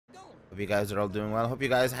Hope you guys are all doing well. Hope you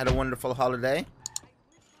guys had a wonderful holiday.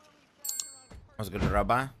 That was good,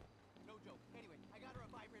 Rabbi.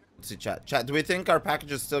 Let's see, chat. Chat, do we think our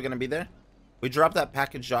package is still going to be there? We dropped that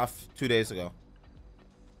package off 2 days ago.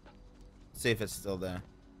 Let's see if it's still there.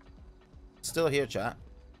 It's still here, chat.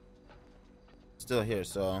 Still here,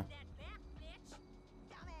 so...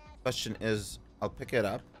 Question is, I'll pick it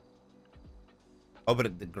up. Oh, but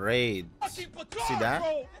it degrades. See that?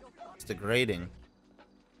 It's degrading.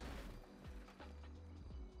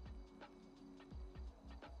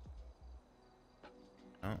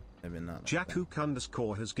 Oh, maybe not.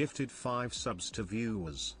 Jack__ has gifted 5 subs to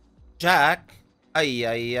viewers. Jack?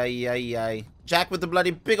 Ay. Jack with the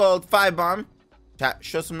bloody big old 5 bomb. Chat,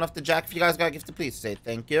 show some love to Jack. If you guys got a gift, please say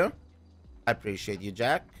thank you. I appreciate you,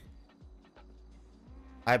 Jack.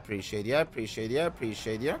 I appreciate you.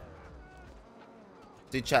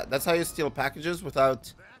 See, chat, that's how you steal packages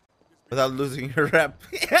without losing your rep.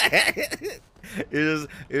 You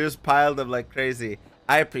just piled them like crazy.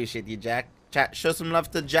 I appreciate you, Jack. Chat, show some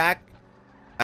love to Jack.